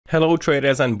Hello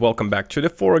traders and welcome back to the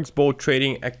ForexBOAUD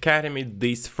Trading Academy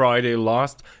this Friday,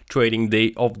 last trading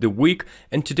day of the week.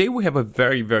 And today we have a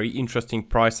very interesting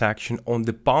price action on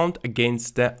the pound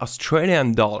against the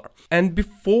Australian dollar. And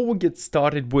before we get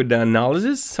started with the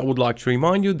analysis, I would like to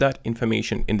remind you that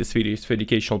information in this video is for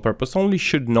educational purpose only,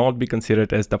 should not be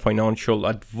considered as the financial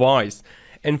advice.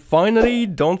 And finally,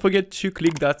 don't forget to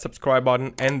click that subscribe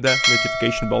button and the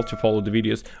notification bell to follow the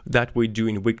videos that we're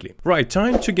doing weekly. Right,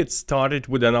 time to get started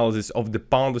with the analysis of the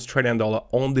pound Australian dollar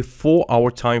on the 4-hour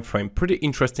time frame. Pretty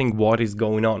interesting what is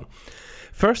going on.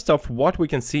 First off, what we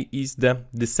can see is the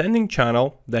descending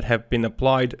channel that have been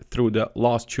applied through the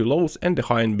last two lows and the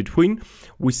high in between.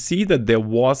 We see that there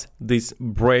was this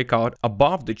breakout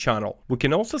above the channel. We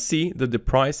can also see that the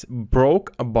price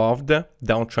broke above the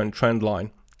downtrend trend line.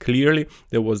 Clearly,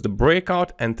 there was the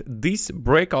breakout, and this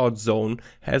breakout zone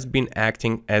has been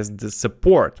acting as the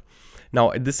support.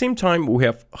 Now, at the same time, we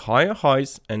have higher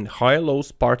highs and higher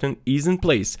lows pattern is in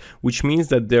place, which means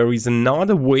that there is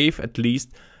another wave at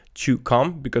least to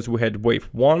come, because we had wave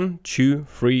 1, 2,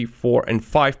 3, 4, and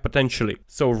 5 potentially.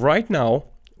 So right now,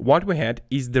 what we had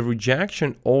is the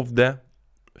rejection of the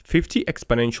 50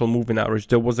 exponential moving average.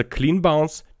 There was a clean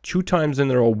bounce 2 times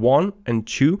in a row, 1 and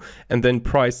 2, and then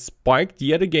price spiked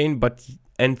yet again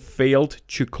and failed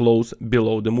to close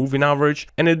below the moving average.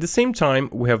 And at the same time,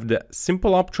 we have the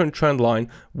simple uptrend trend line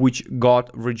which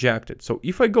got rejected. So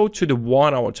if I go to the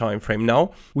 1-hour time frame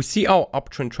now, we see our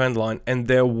uptrend trend line, and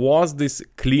there was this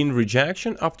clean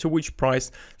rejection, after which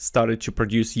price started to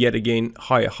produce yet again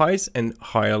higher highs and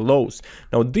higher lows.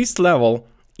 Now this level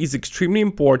is extremely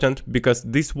important because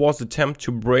this was an attempt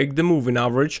to break the moving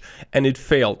average and it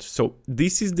failed. So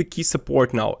this is the key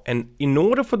support now, and in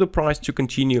order for the price to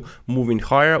continue moving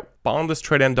higher, pound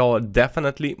Australian dollar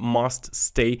definitely must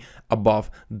stay above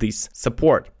this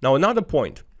support. Now another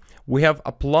point, we have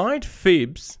applied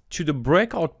fibs to the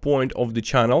breakout point of the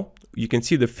channel. You can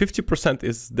see the 50%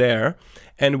 is there,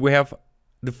 and we have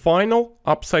the final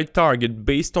upside target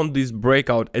based on this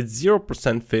breakout at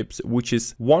 0% fibs, which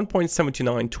is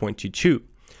 1.7922.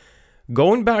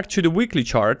 Going back to the weekly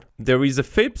chart, there is a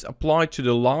fibs applied to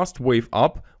the last wave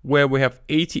up where we have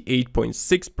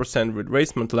 88.6%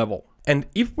 retracement level. And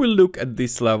if we look at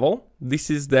this level,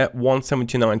 this is the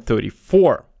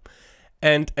 179.34.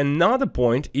 And another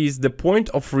point is the point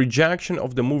of rejection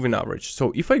of the moving average.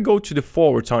 So if I go to the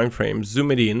forward time frame, zoom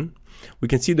it in, we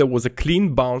can see there was a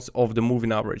clean bounce of the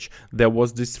moving average. There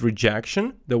was this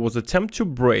rejection, there was attempt to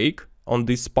break on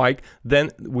this spike, then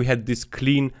we had this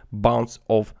clean bounce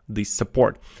of this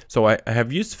support. So I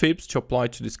have used fibs to apply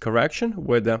to this correction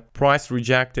where the price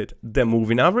rejected the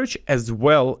moving average as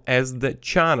well as the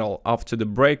channel after the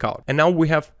breakout. And now we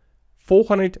have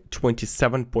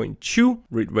 427.2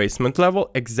 retracement level,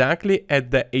 exactly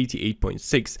at the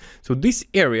 88.6. So this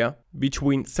area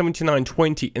between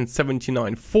 79.20 and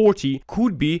 79.40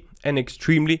 could be an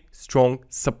extremely strong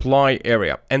supply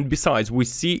area. And besides, we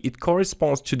see it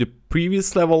corresponds to the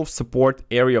previous level of support,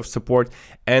 area of support,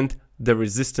 and the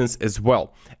resistance as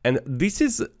well. And this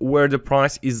is where the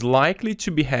price is likely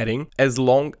to be heading as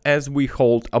long as we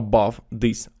hold above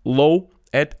this low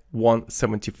at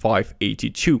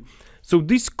 175.82. So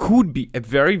this could be a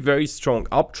very strong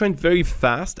uptrend, very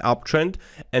fast uptrend,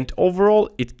 and overall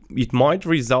it might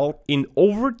result in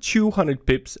over 200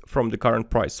 pips from the current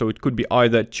price. So it could be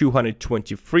either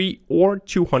 223 or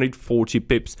 240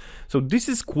 pips. So this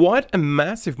is quite a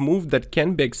massive move that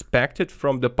can be expected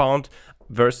from the pound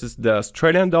versus the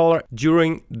Australian dollar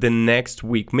during the next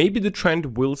week. Maybe the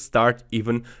trend will start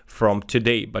even from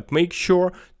today, but make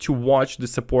sure to watch the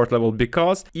support level,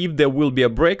 because if there will be a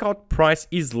breakout, price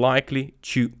is likely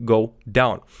to go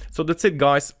down. So that's it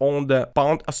guys on the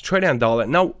pound Australian dollar.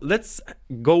 Now let's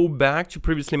go back to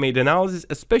previously made analysis,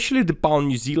 especially the pound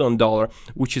New Zealand dollar,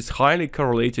 which is highly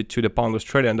correlated to the pound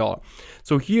Australian dollar.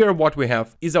 So here what we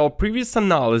have is our previous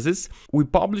analysis. We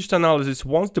published analysis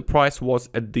once the price was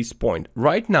at this point.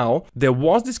 Right now, there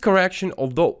was this correction,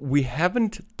 although we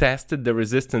haven't tested the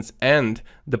resistance, and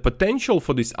the potential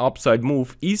for this upside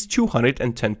move is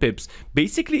 210 pips.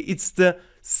 Basically, it's the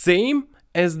same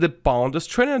as the pound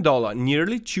Australian dollar,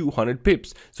 nearly 200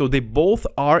 pips. So they both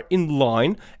are in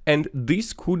line, and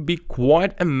this could be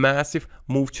quite a massive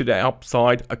move to the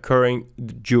upside occurring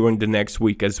during the next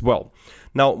week as well.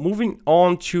 Now, moving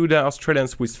on to the Australian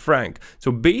Swiss franc.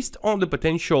 So based on the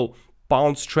potential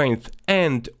pound strength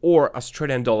and or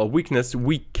Australian dollar weakness,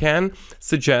 we can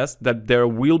suggest that there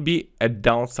will be a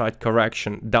downside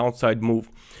correction, downside move.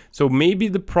 So maybe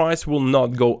the price will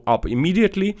not go up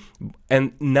immediately,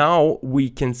 and now we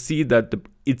can see that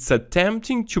it's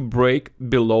attempting to break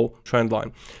below trend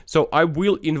line. So I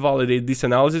will invalidate this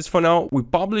analysis for now. We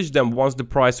published them once the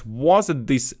price was at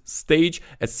this stage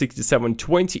at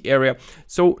 67.20 area,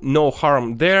 so no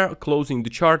harm there. Closing the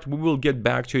chart, we will get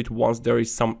back to it once there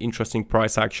is some interesting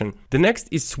price action. The next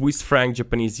is Swiss franc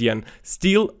Japanese yen.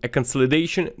 Still a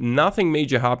consolidation, nothing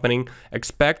major happening,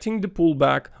 expecting the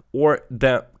pullback or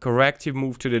the corrective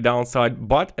move to the downside,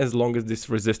 but as long as this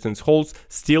resistance holds,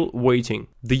 still waiting.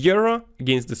 The euro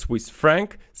against the Swiss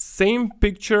franc, same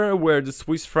picture where the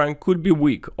Swiss franc could be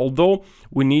weak, although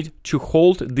we need to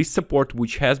hold this support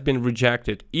which has been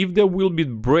rejected. If there will be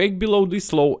break below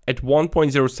this low at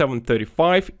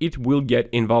 1.0735, it will get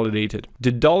invalidated.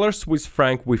 The dollar Swiss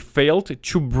franc, we failed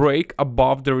to break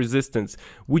above the resistance,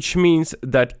 which means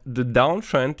that the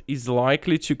downtrend is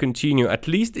likely to continue. At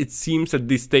least it seems at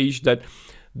this stage that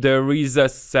there is a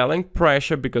selling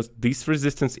pressure because this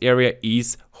resistance area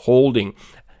is holding.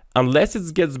 Unless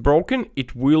it gets broken,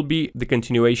 it will be the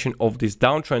continuation of this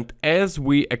downtrend as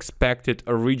we expected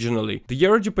originally. The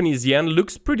euro Japanese yen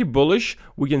looks pretty bullish.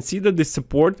 We can see that the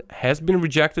support has been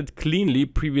rejected cleanly,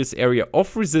 previous area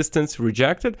of resistance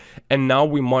rejected, and now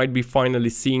we might be finally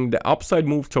seeing the upside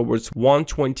move towards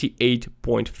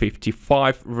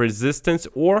 128.55 resistance,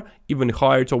 or even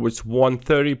higher towards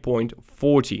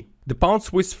 130.40. The pound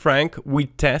Swiss franc, we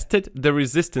tested the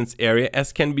resistance area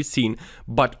as can be seen,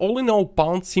 but all in all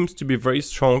pound seems to be very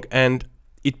strong, and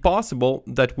it's possible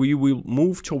that we will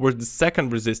move towards the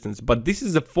second resistance, but this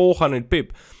is a 400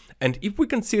 pip. And if we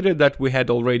consider that we had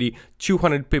already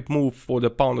 200 pip move for the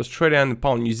pound Australia and the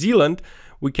pound New Zealand,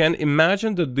 we can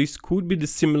imagine that this could be the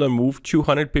similar move,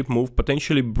 200 pip move,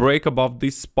 potentially break above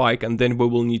this spike, and then we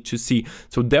will need to see.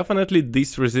 So definitely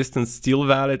this resistance still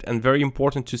valid and very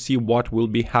important to see what will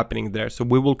be happening there. So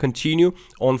we will continue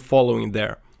on following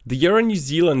there. The euro New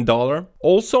Zealand dollar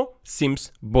also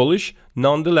seems bullish.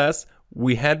 Nonetheless,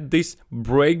 we had this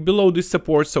break below this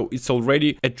support, so it's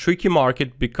already a tricky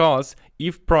market, because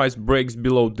if price breaks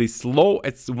below this low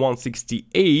at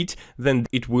 168, then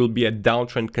it will be a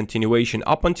downtrend continuation.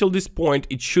 Up until this point,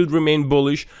 it should remain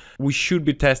bullish. We should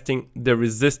be testing the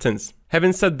resistance.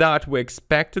 Having said that, we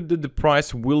expected that the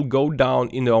price will go down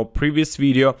in our previous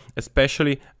video,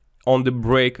 especially on the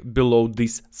break below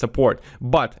this support.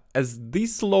 But as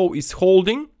this low is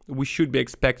holding, we should be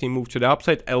expecting move to the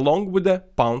upside along with the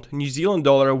pound New Zealand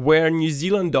dollar, where New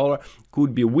Zealand dollar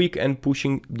could be weak and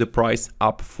pushing the price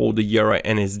up for the euro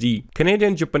NSD.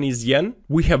 Canadian Japanese yen,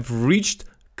 we have reached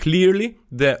clearly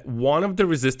the one of the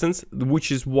resistance,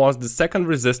 which was the second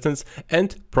resistance,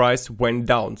 and price went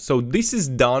down. So this is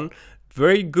done.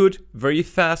 Very good, very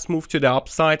fast move to the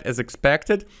upside as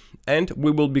expected, and we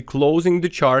will be closing the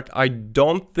chart. I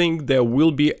don't think there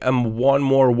will be one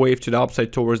more wave to the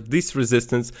upside towards this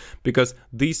resistance, because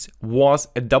this was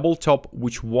a double top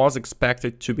which was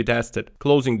expected to be tested.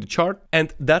 Closing the chart,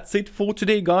 and that's it for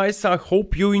today, guys. I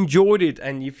hope you enjoyed it,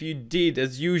 and if you did,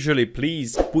 as usually,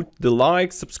 please put the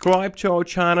like, subscribe to our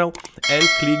channel, and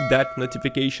click that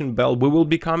notification bell. We will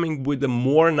be coming with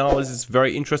more analysis,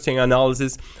 very interesting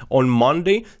analysis on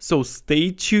Monday, so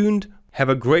stay tuned. Have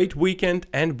a great weekend,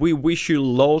 and we wish you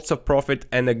lots of profit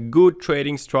and a good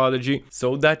trading strategy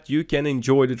so that you can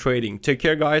enjoy the trading. Take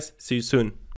care, guys. See you soon.